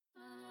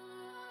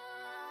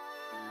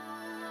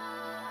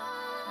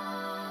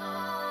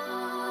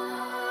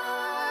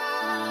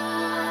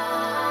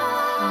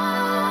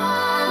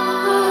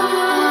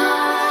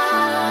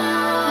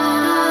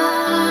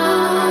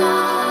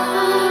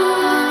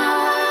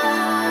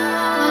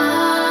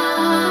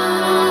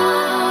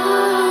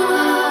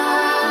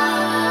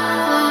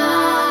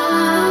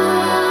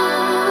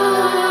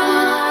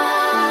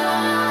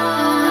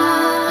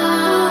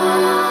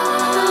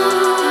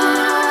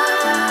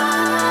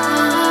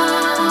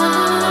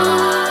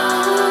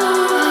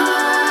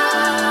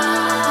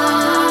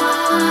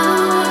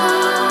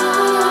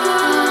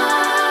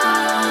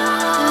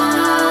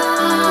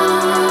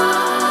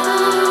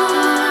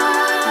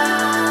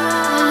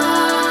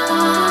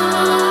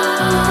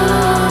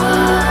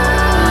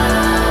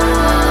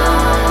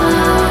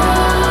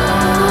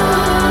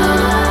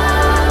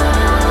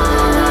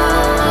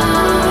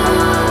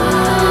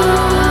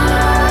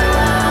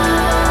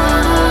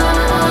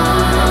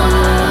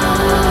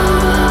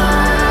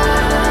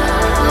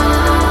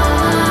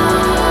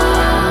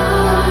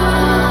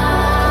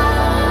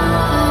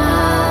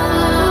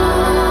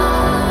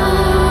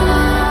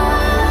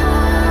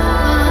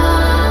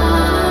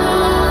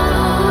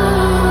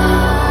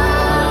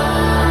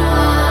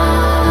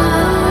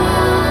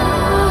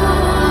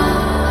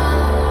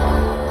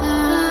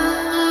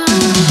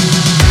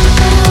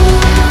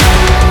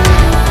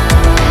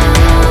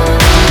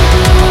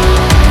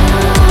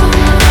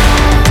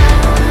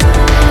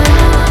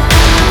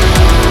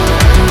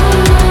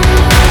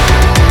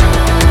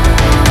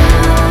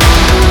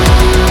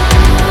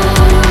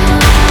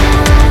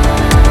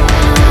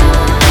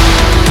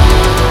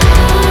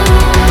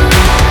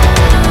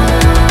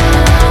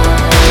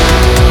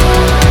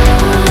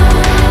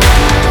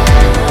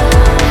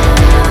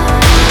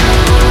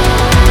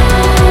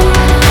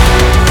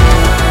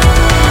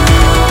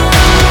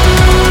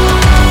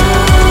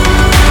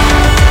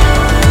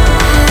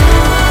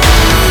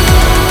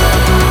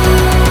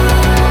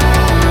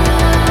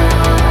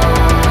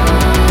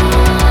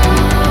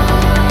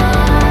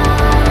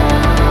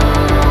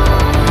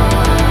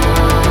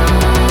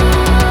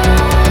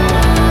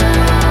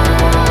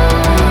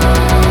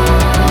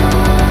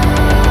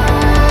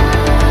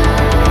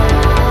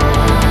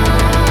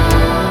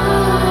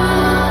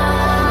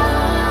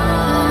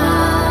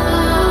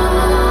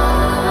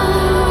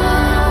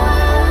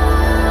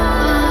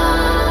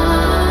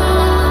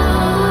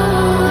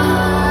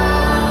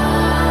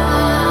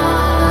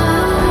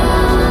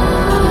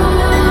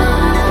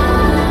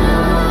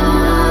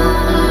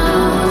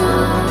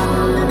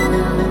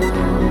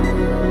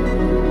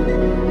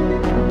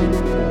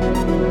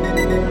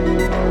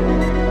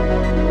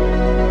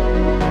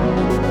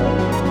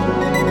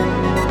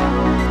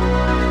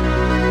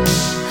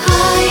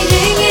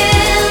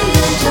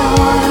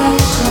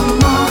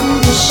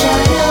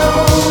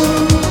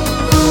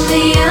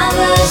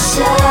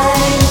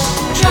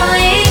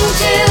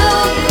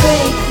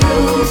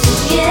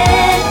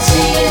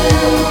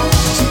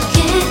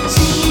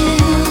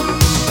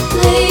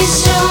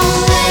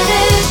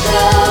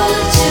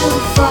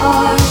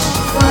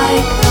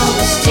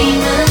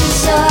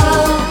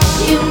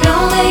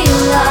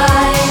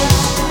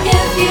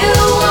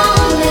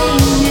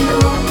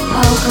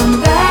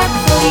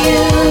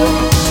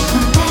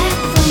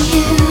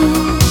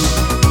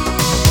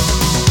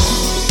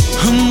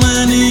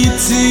many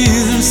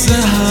tears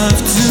I have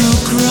to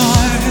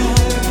cry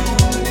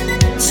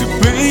to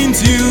paint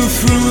you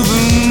through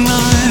the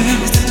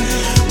night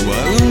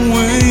while I'm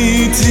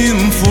waiting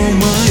for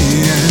my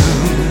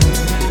end.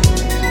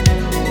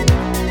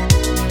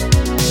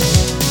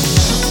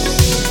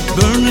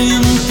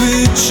 Burning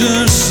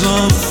pictures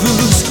of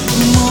those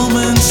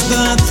moments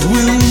that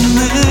will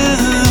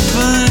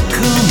never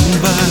come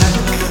back.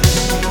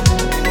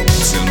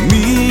 Tell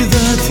me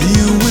that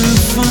you will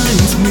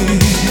find me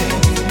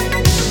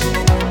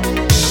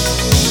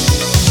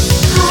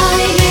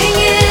hiding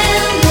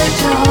in the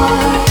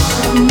dark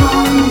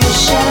among the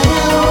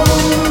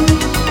shadows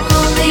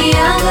on the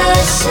other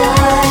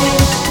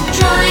side,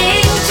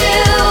 trying to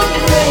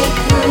break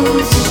through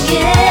to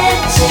get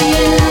to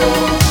you,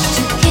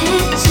 to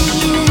get to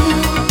you.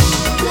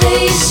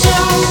 Please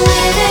don't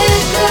let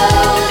it go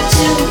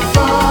too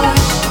far.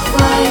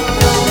 Fight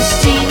those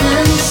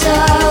demons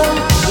out,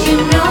 you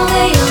know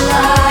they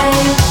lie.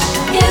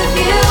 If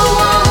you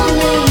want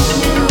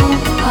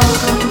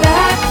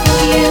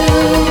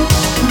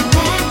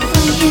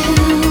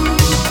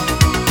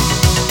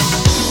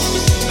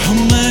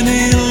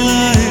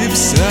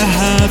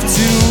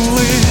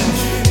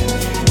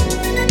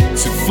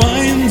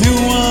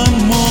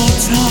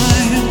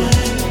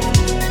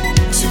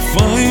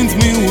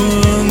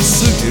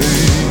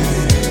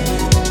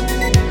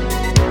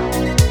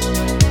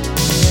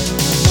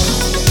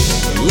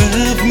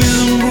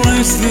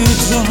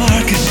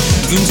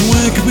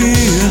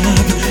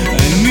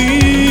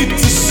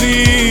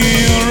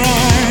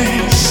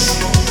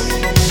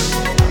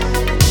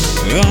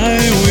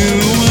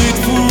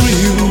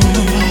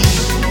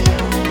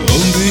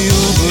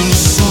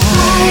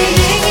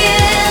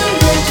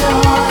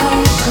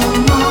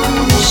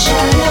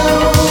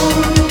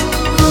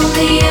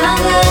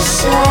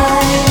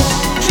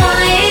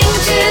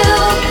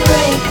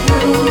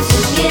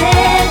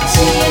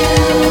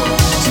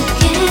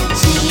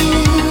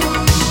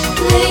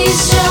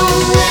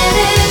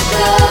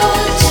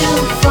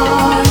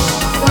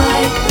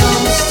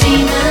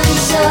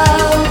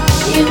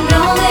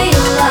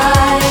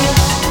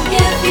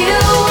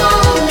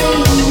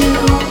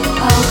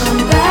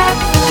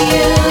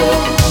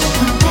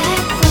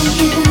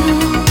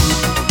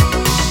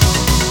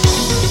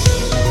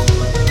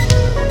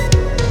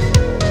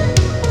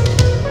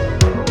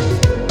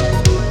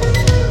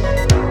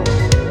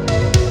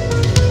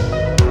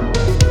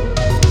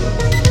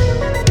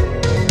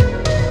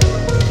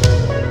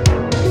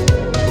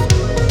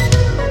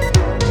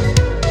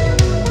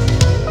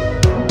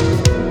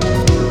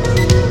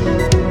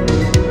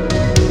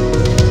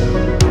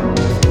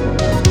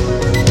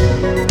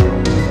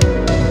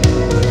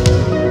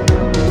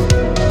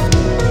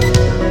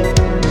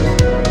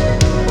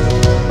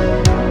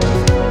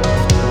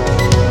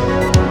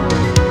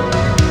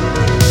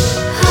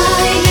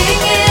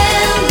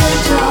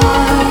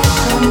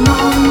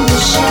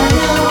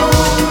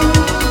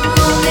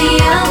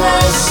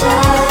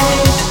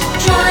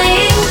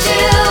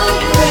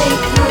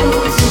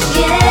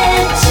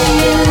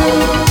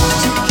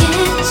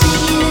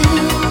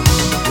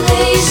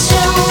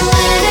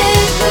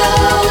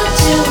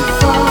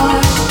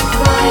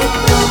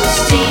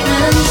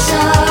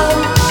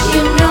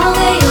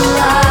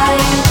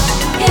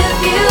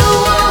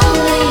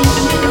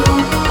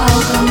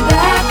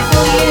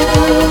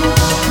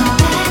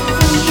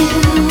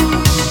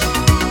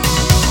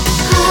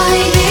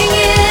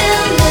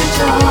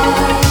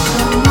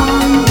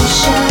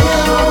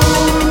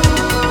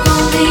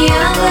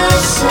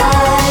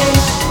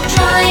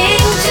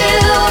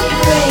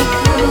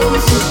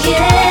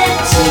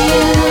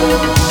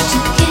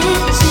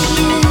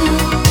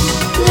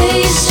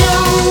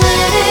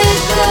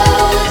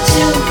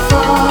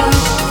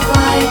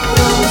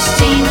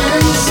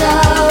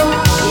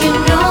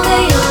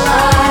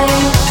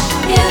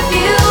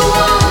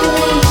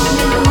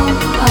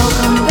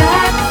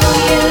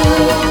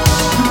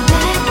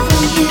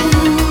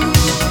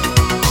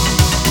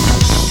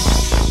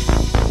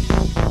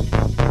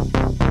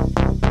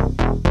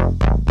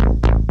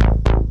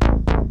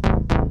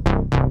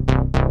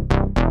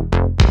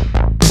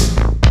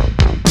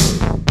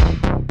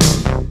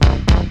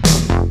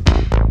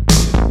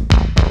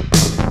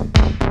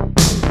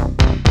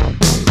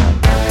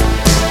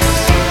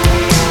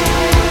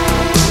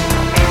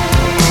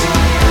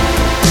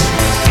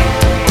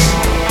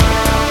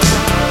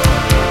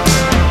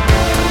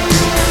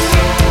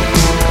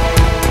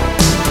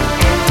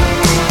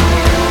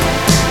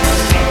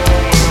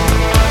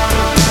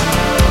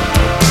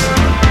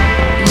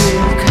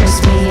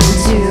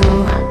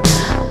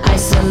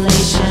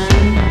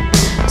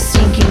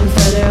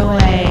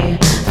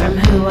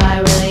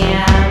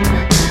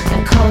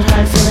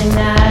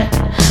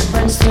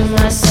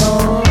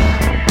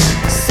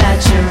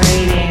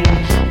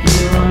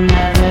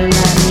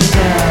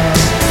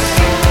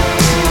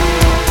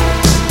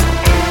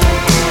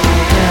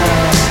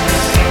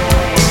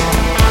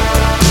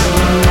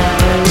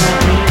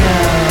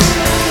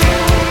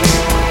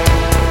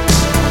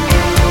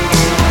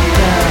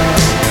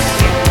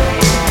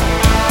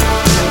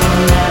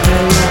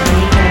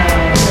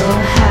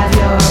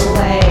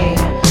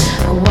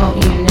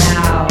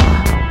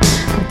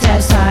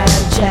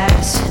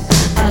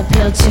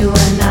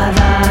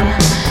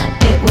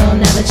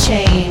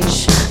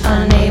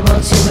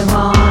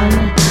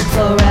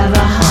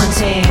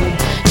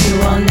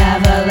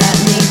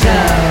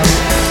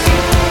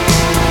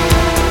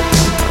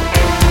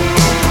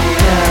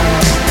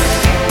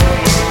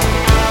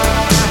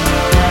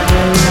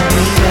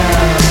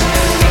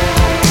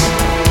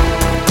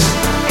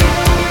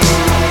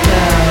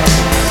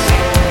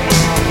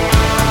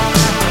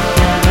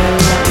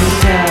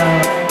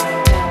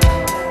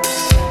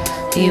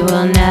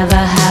will never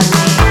have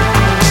me.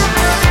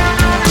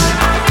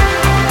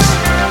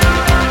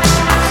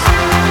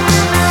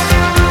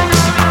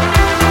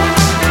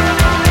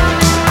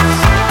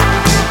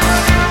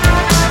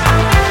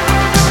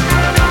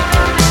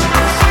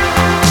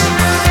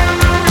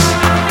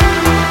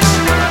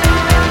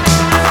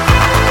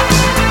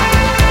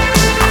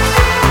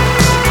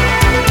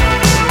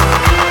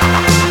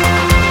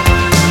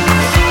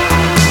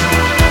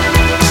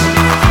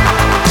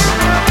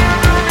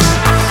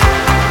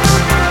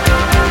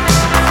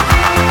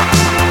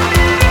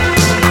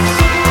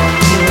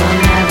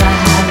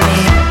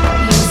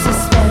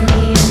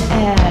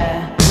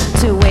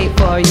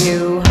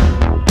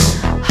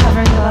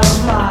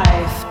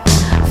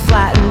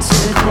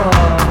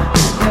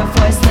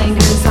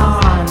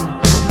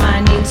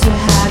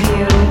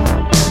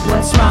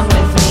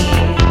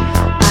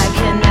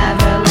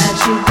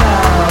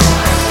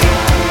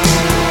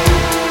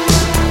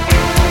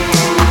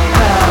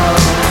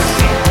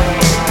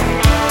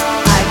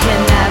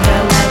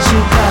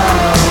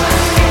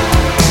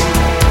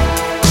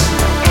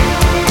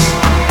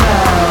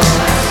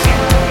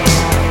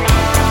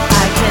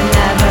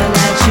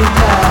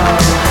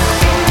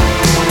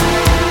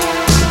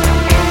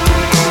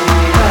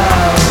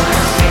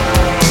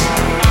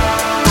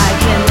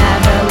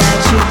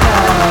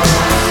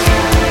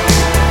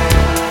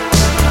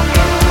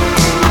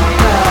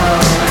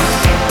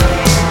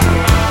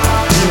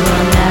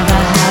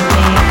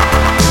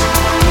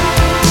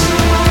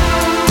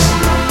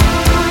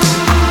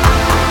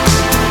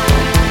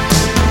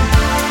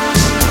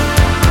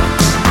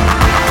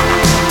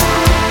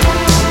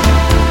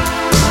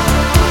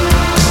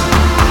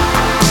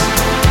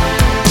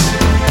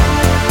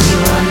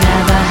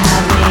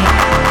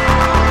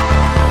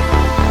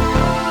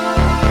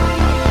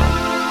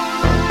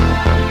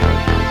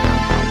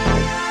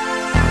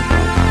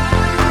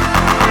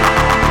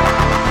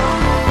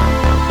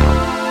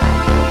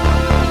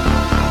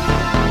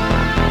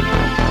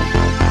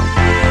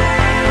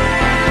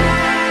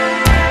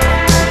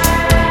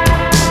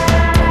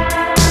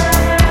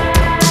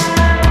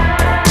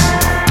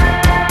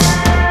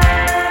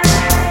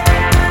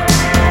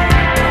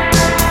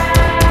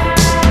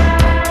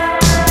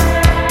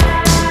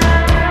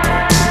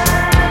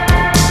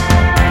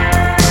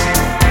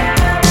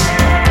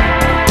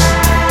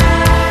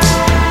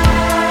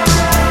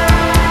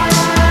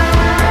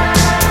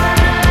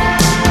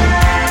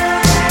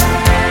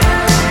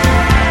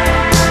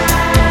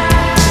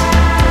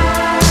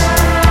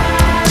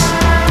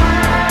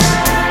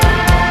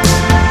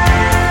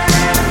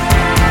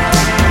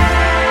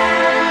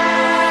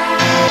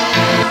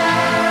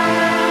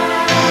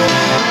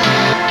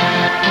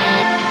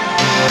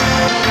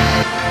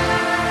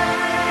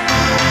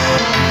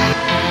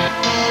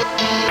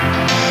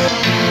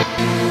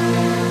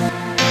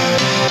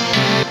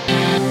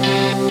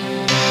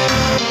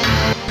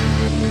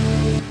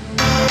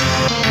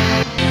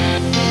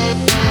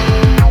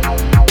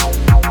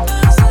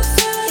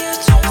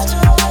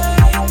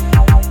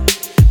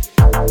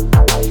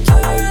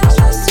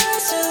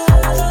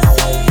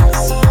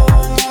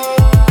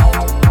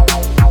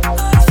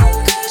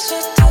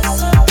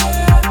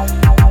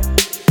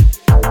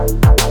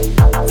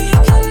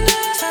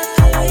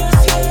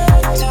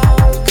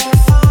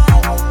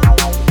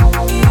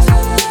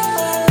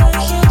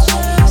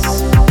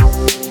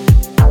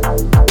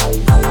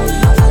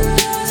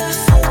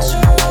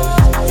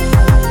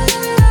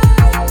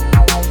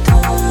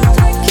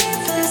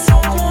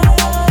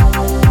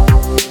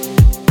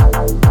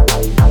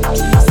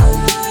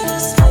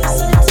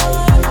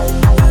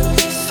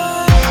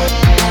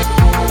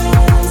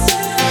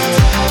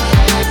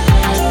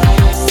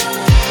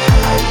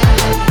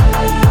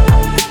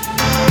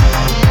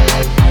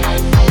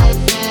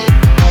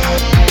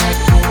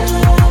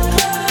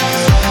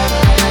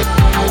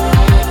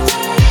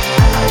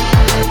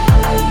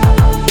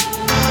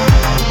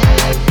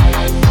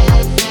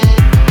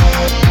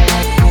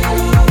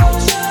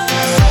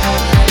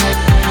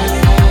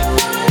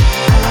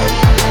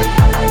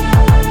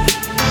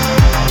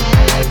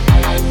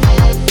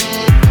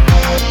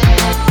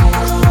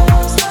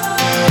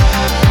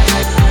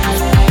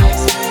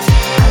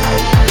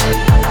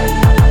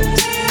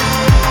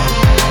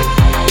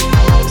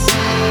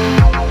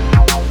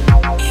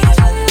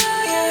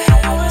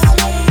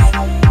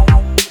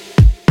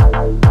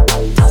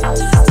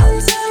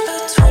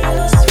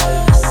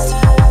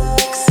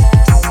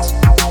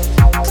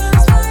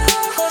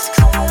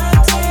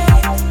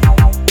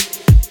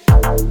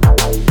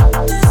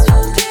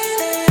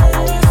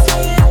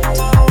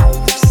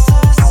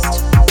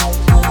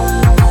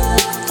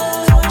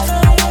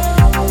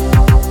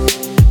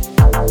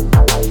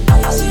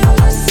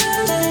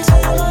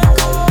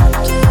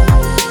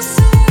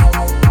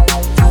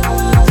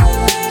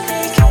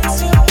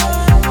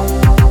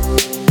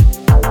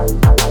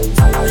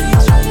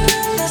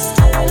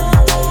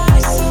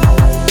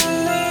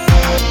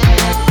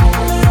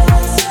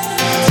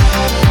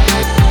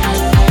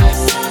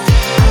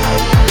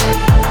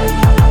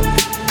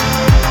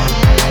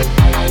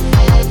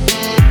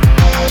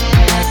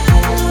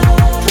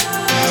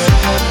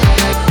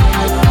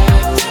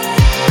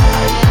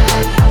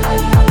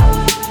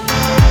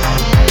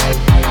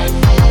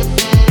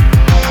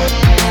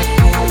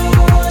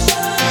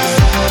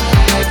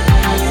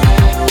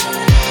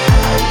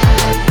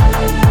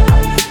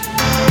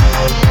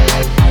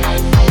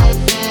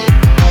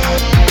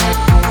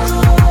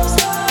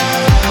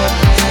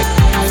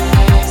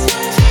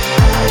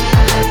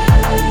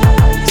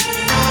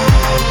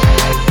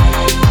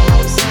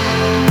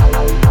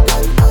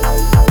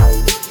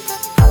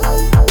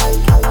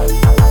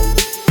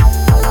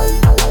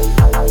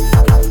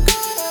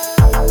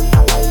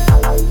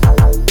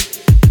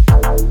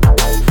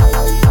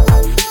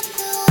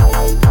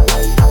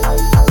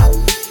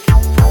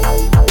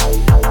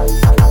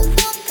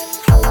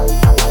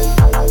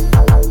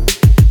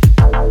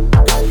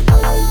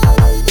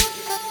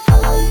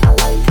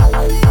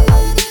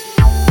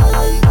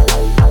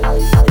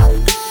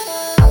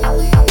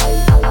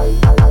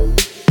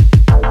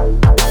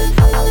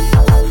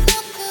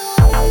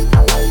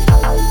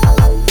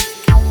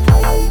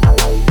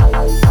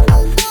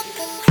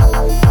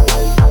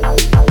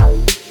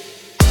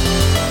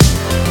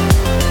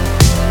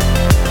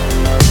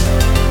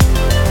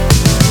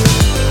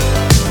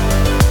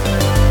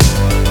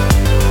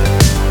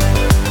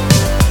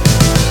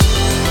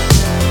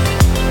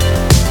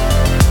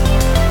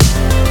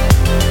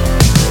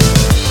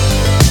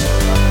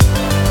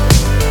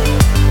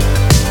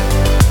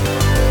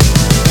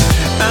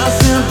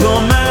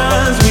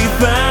 romance we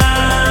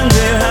found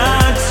it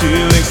hard to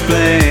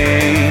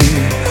explain.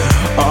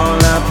 All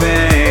our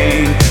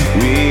pain,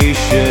 we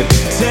should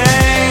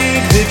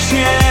take the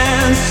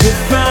chance to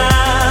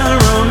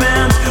find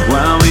romance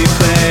while we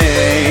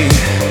play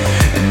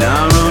in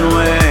our own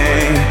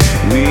way.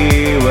 We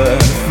were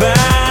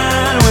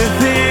fine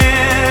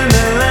within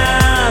the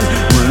lines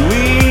when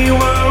we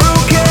were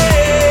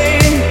okay.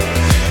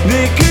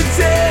 They could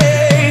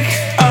take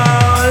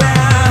all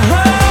our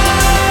heart.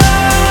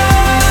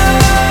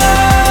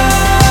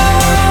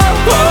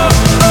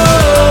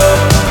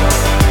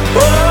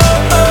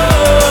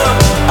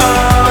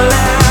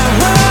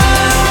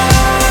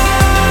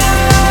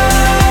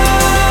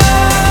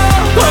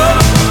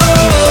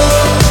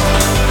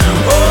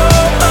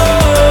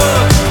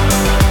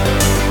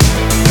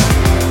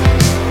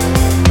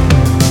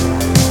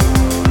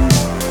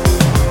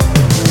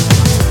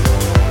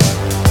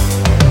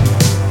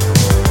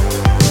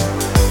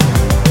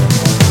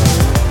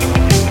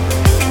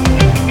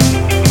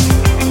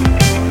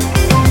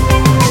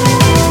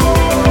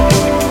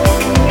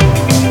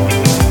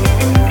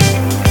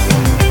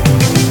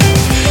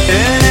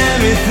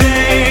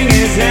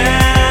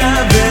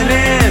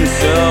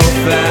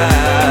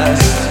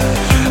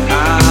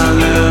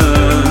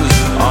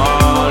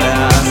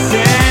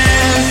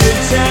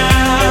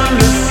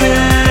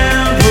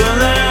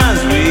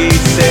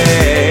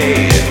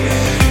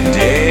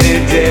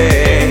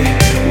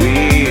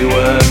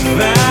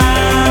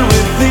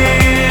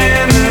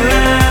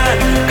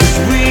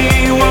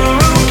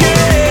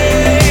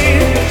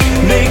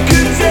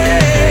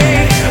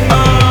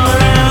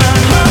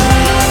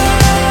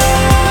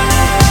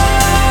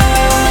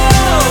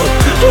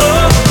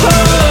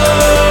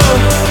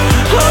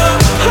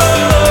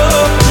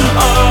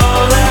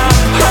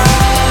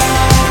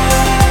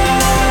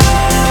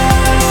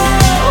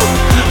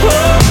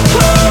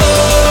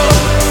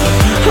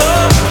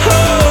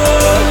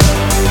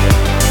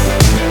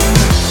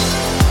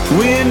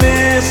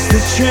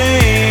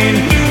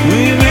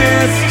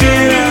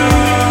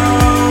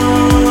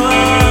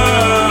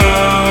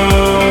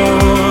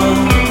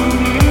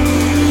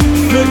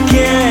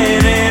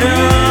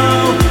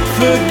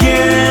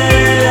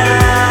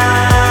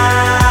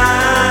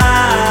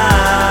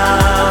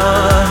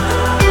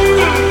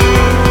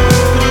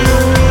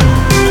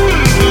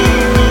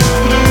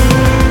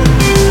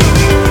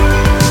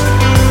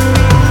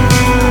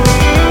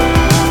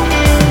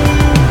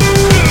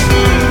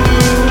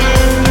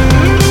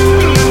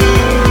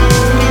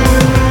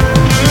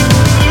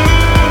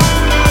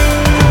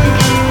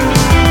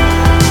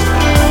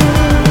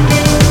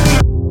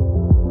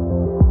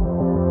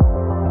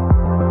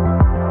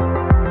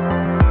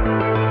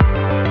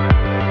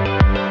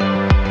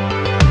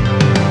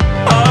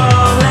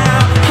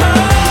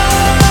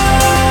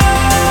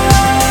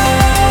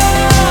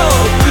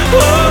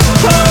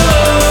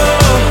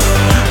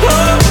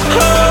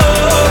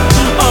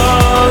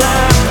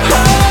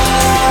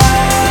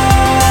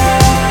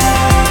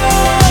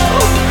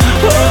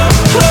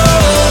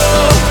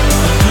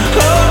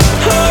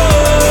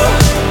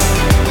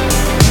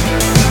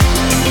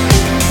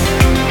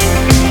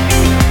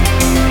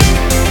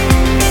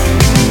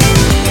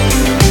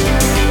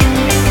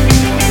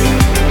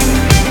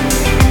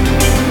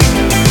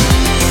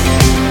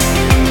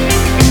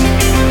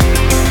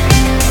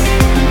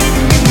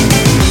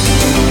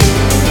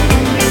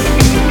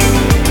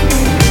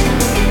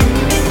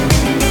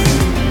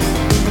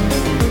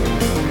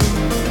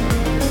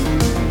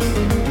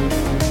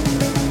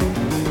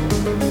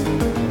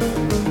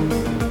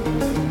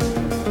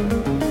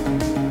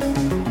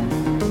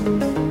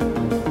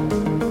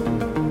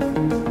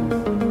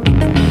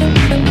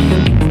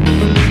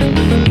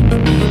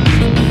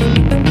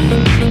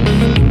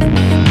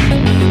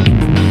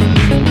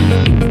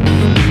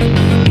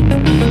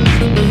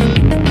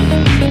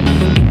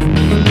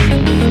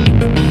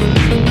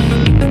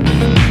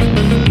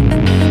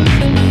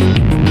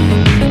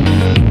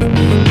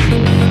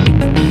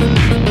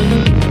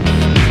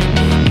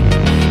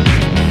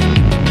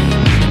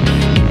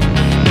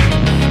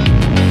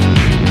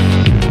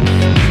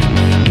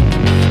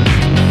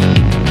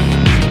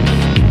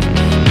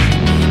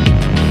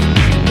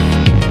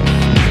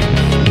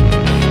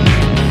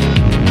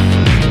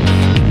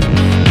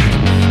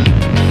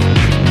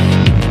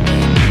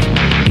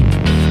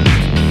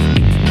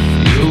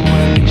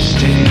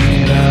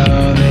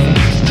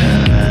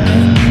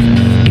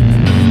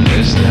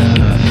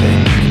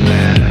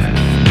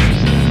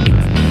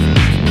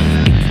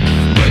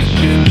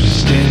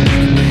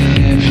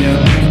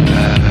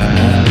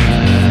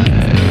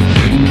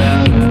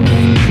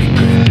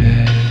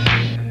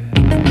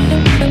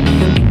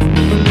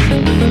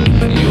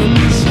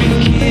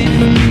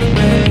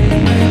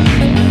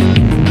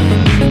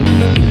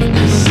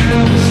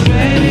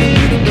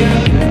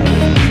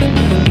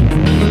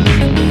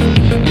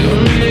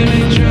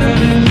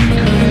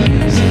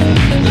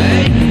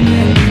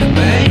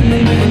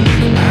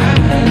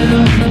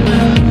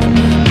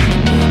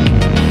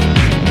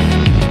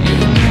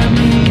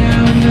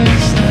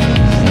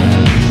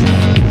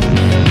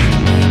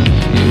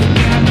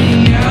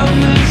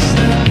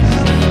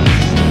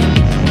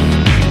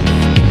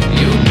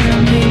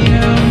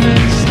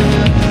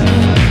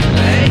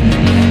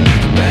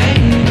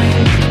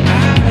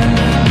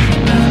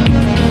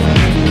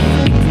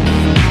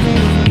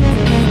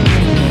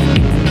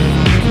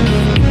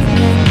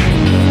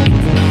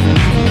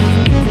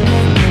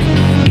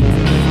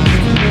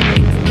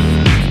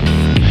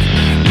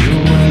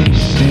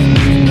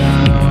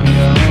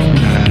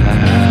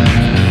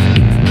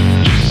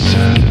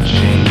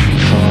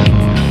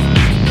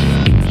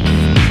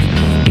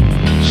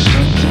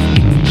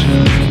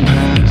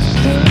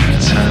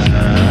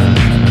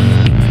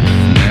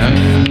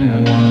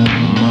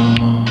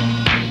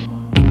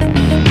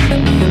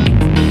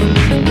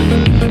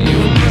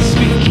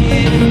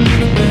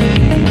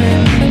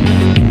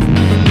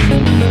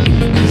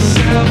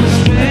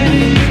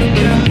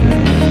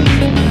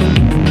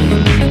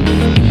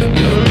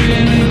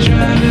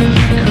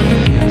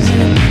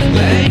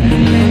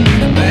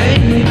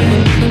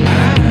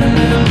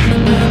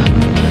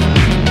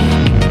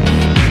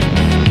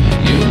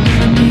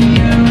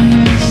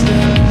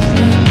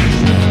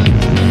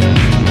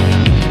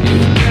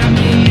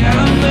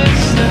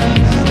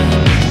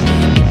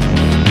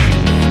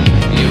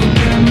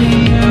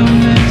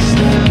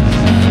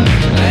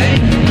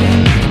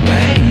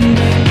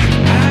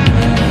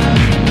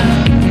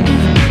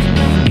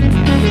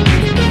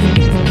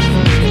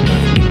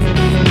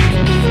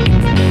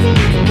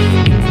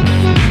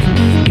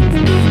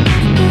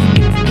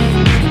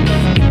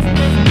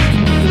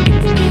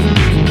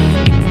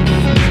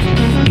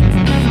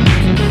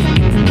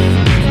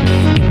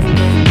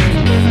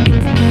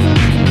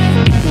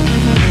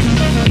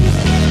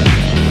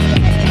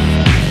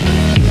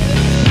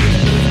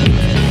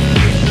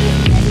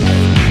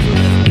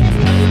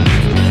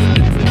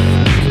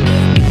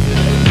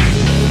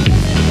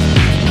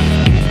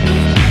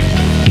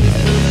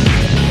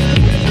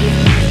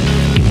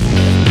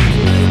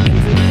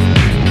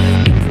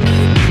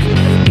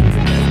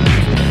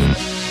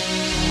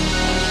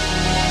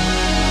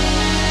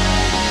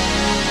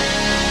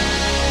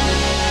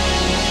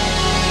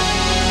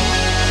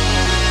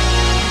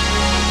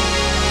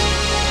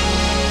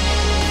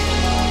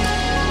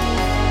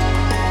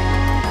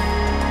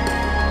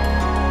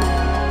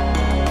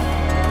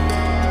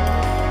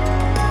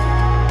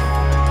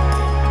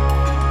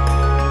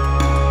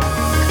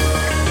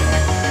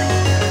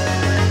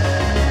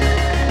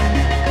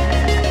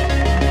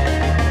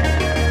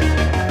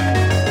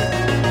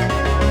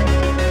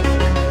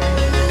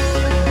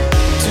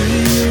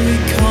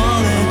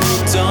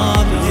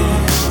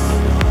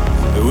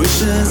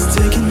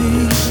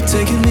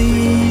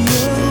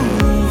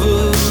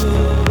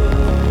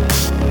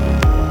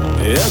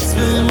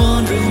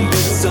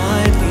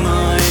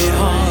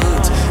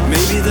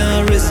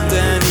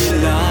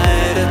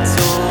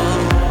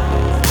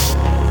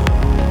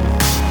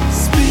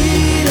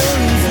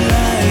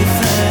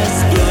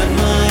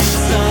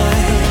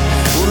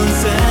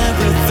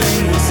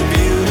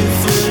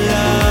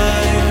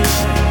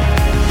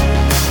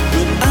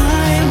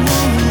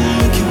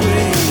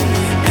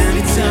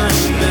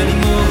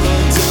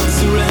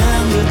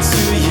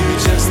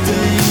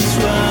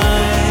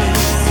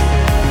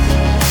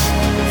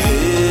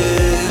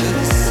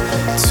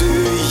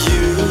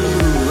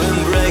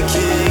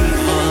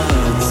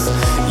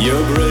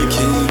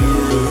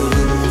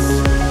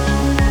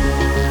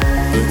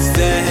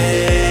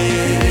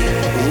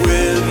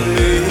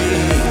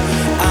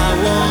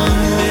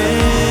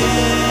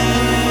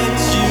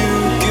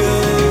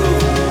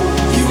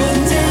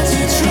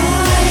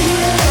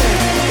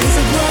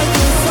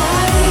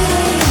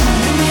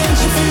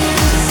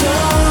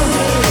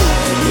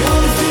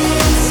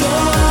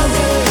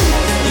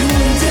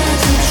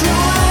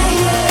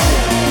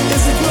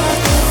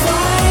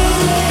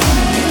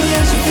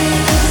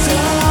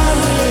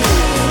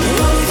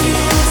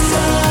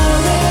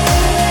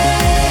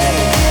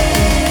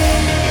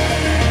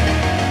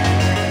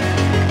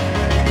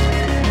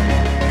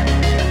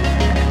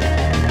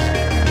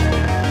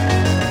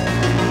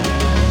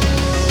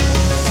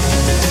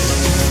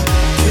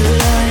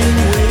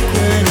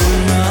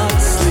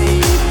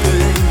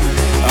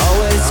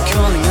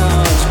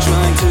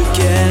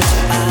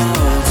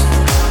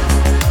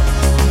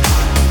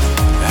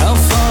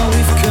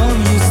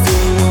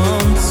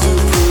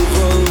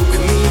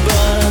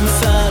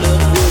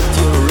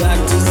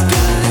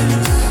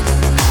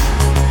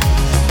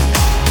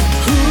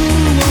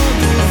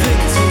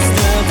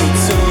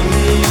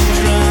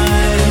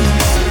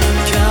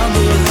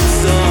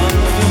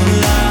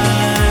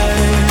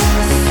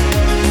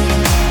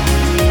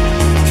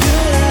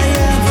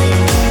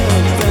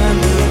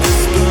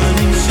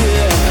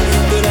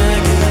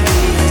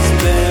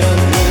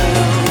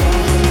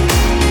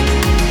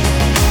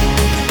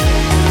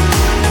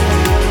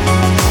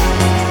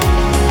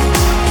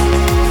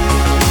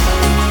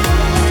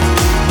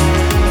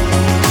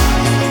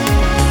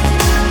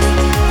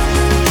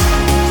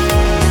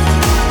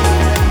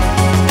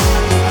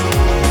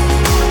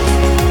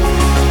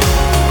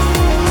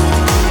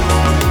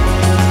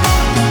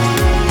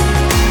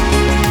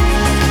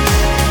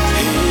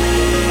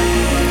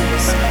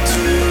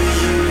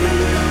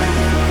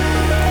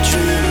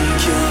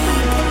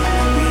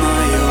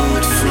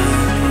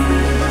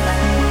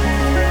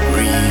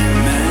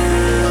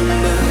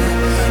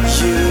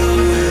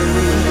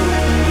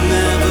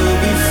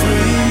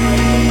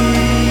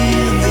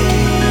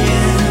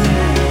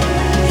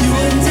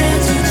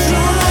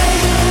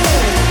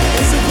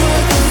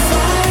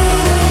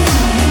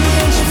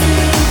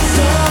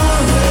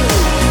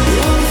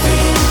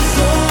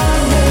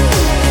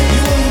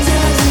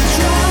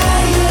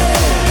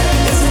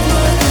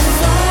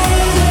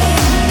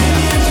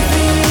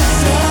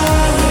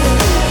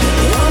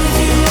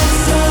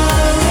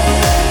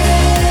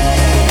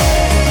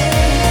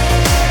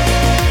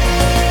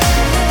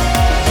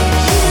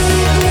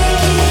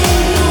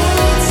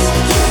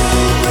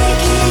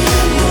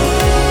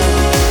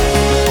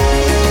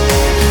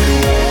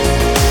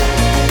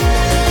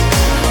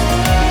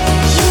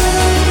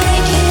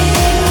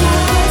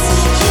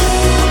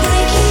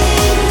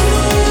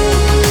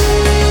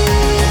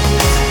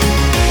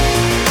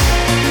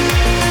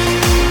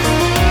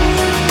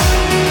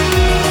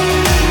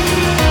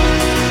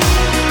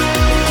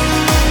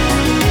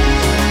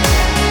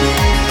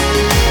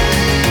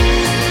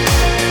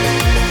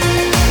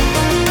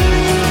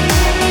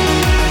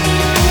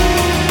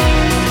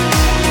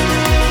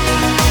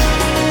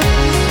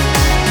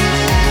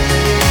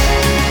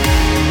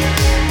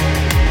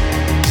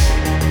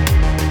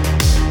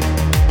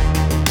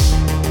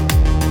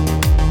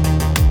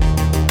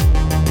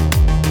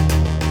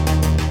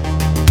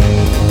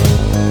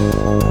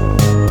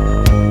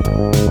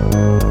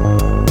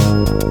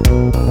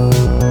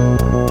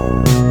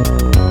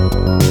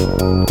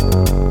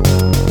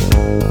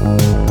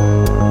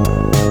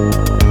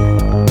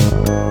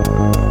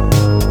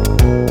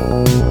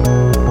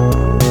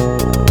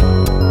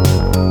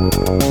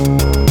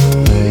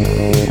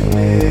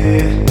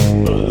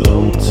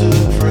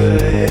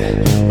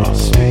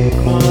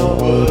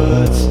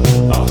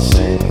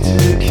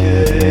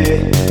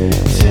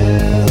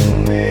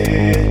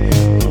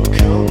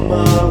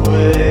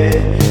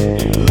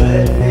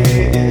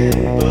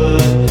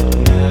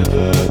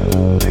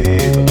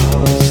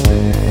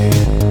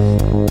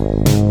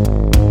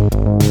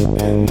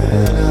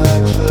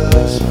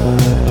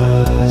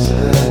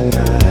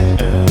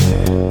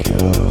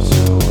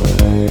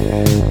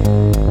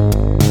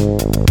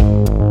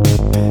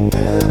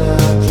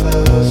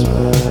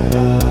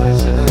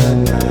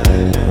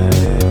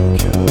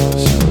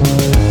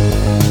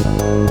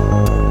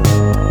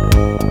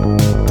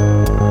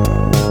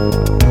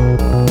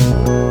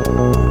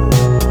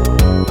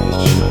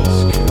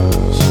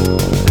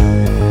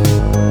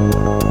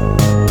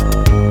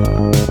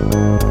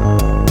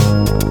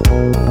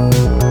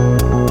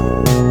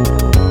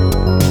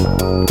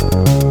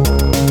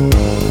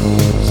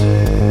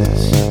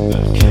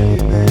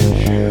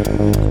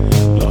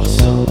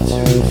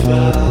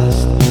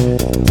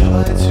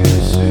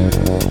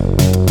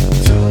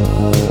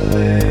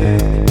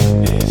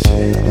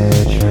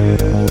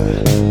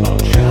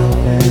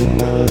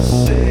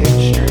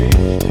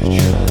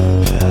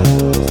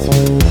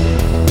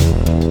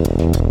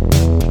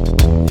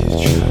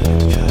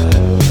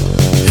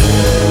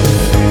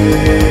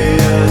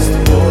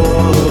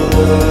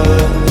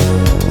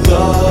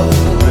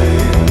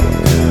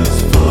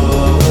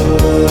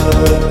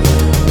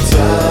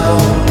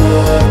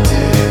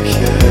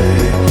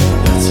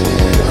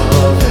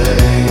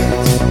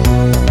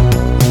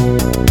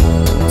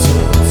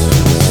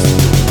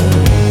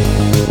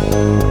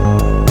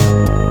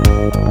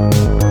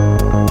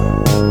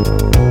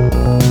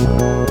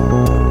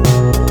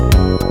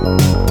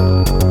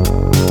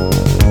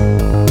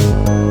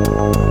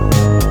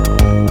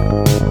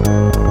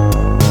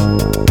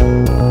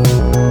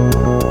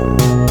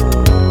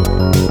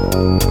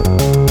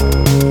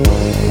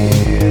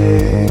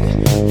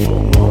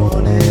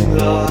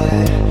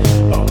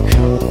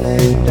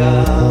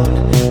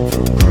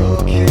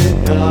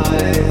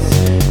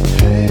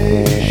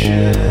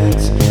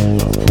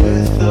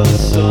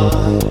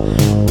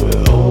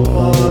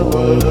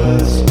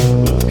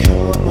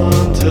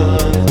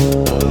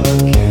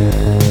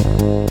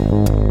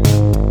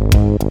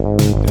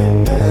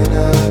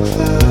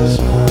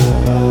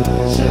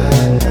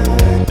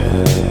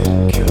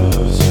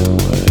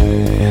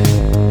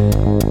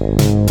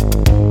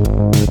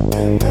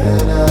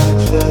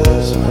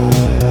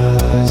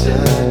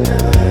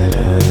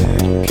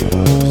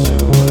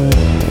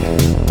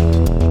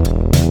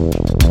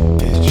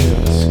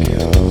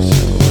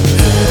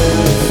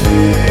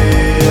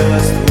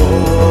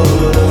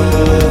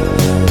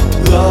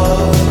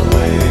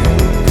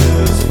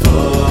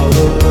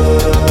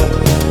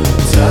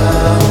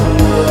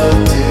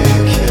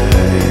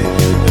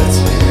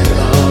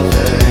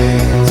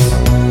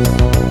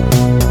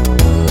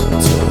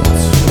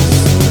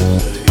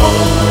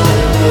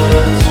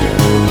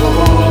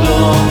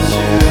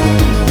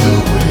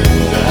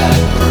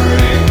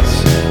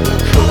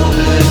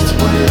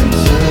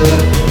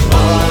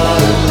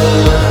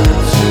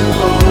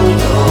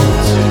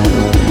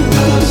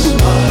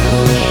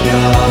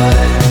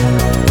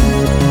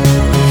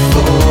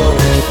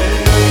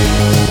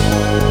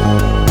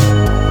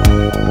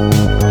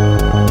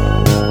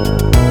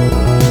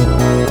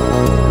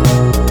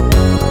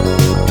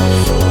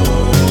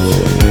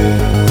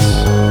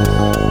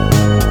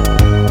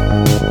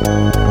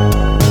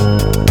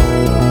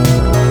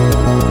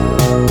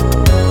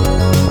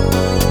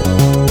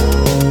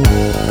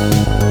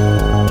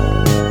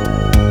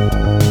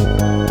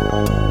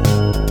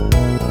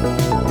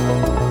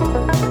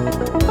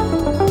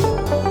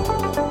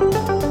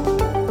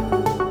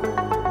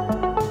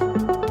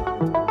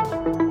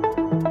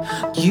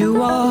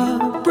 You are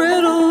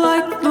brittle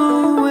like the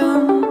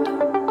wind,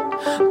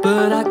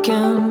 but I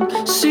can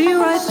see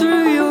right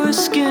through your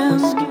skin.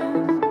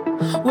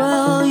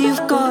 Well,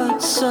 you've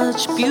got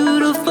such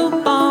beautiful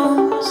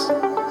bones,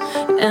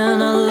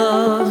 and I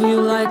love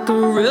you like a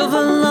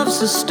river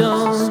loves a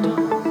stone.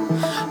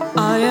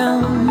 I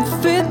am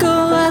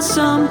fickle as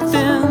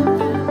something.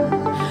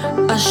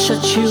 I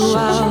shut you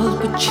out,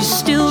 but you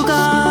still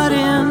got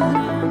in.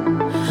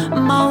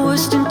 My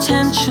worst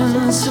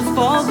intentions have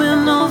all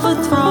been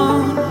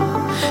overthrown,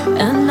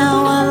 and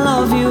now I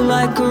love you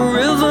like a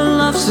river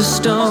loves a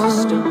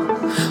stone.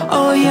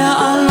 Oh yeah,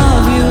 I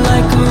love you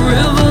like a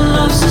river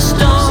loves a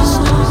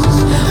stone.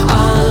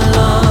 I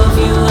love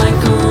you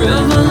like a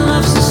river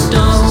loves a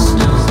stone.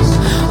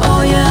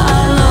 Oh yeah,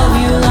 I love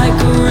you like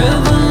a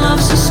river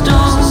loves a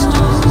stone.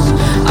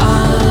 I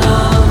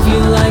love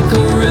you like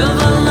a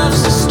river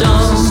loves a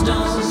stone.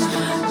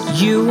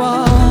 You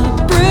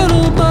are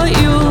brittle but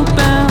you'll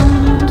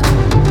bend,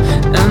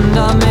 and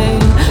I may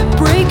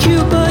break you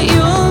but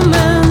you'll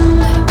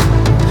mend.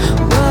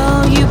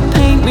 Well, you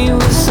paint me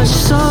with such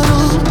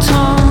subtle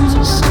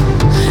tones,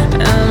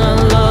 and I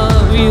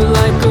love you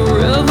like a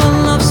river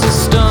loves a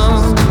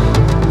stone.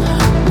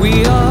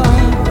 We are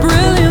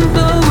brilliant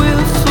but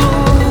we're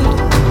flawed.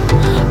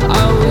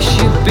 I wish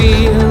you'd be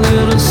a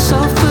little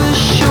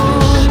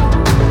self-assured.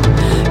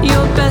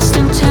 Your best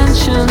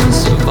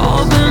intentions have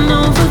all been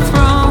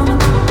overthrown,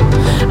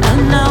 and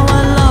now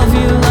I love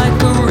you like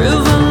a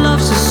river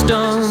loves a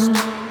stone.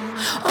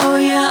 Oh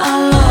yeah, I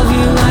love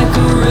you like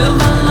a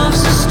river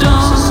loves a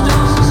stone.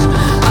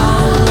 I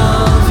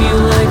love you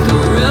like a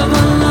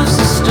river loves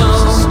a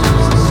stone.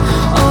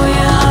 Oh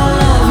yeah, I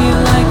love you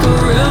like a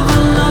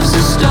river loves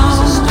a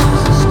stone.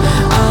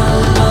 I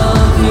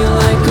love you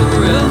like a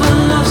river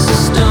loves a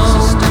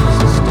stone.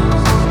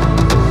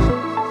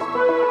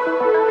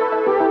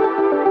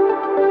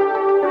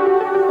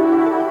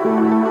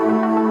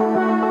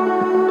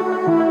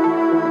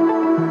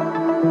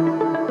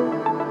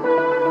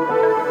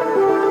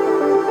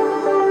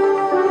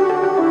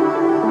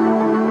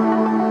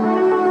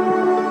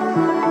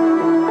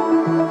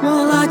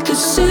 Well, I could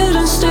sit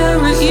and stare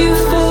at you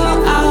for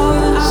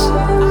hours,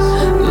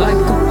 like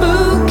a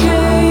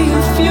bouquet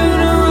of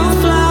funeral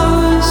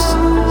flowers.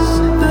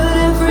 But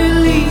every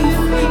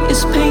leaf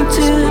is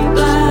painted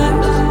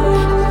black,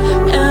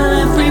 and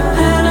every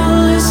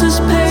petal is as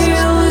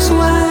pale as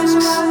wax.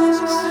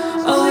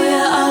 Oh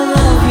yeah, I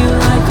love you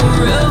like a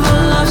river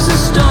loves a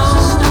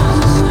stone.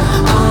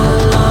 I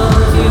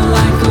love you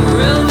like a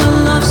river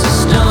loves a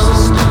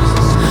stone.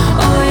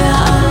 Oh yeah,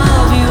 I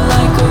love you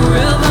like a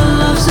river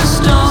loves a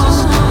stone.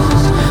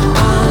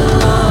 I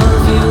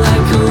love you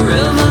like a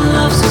river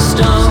loves a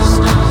stone.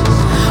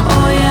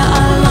 Oh yeah,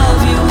 I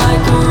love you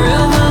like a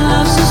river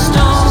loves a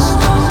stone.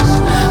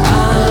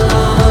 I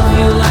love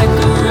you like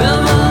a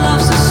river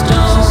loves a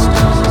stone.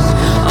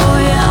 Oh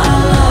yeah, I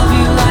love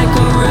you like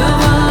a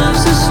river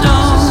loves a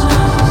stone.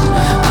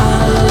 I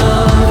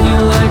love you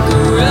like a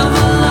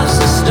river loves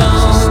a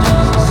stone.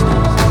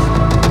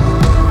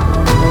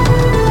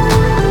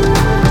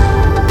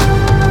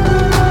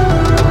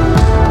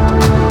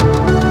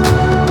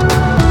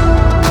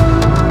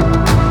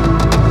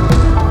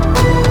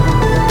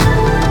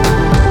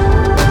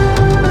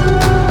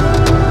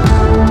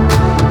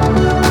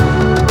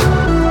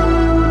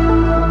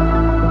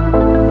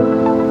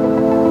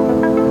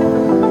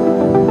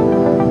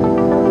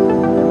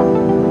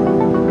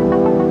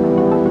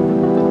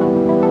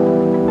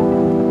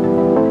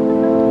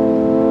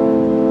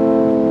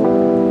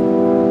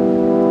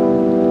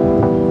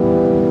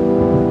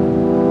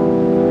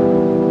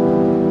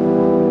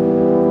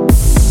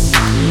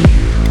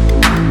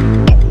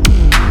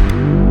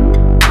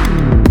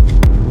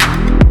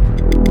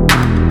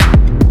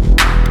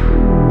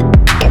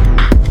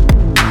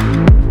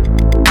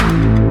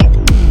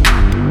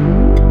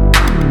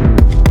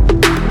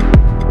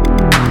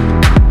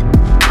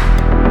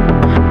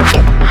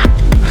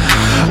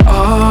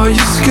 Are you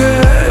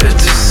scared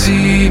to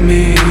see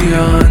me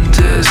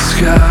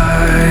undisguised?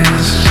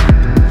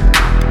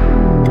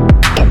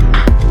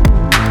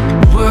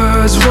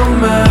 Words won't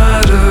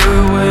matter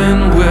when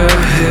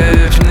we're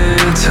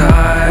hypnotized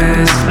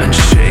and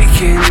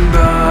shaken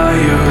by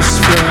your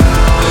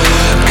spell.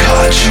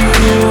 Caught you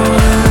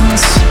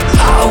once,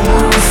 I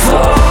won't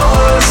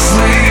fall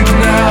asleep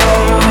now.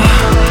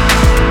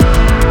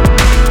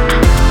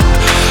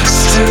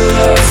 Still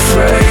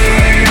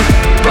afraid,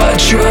 but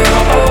you're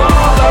all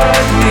I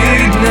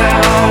need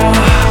now.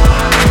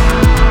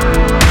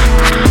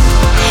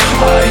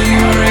 Are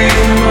you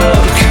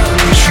remote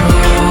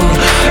control,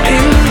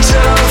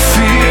 interference?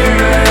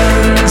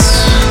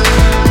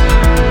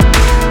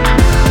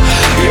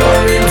 Your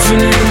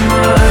infinite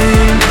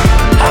mind,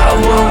 I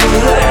won't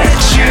let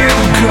you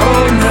go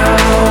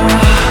now.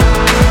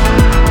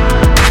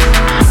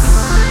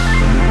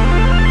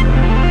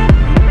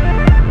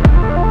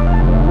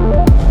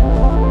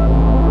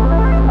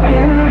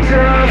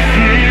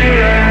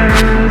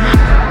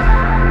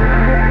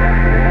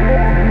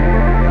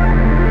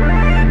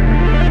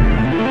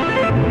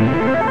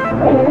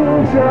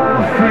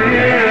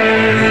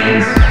 Interference.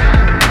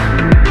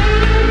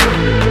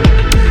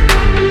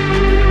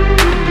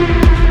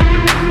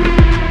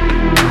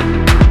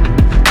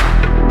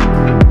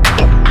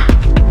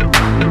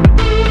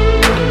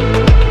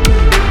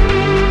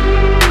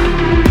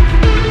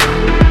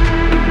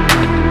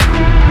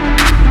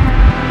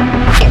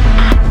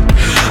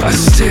 I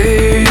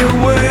stay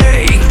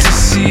awake to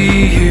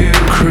see you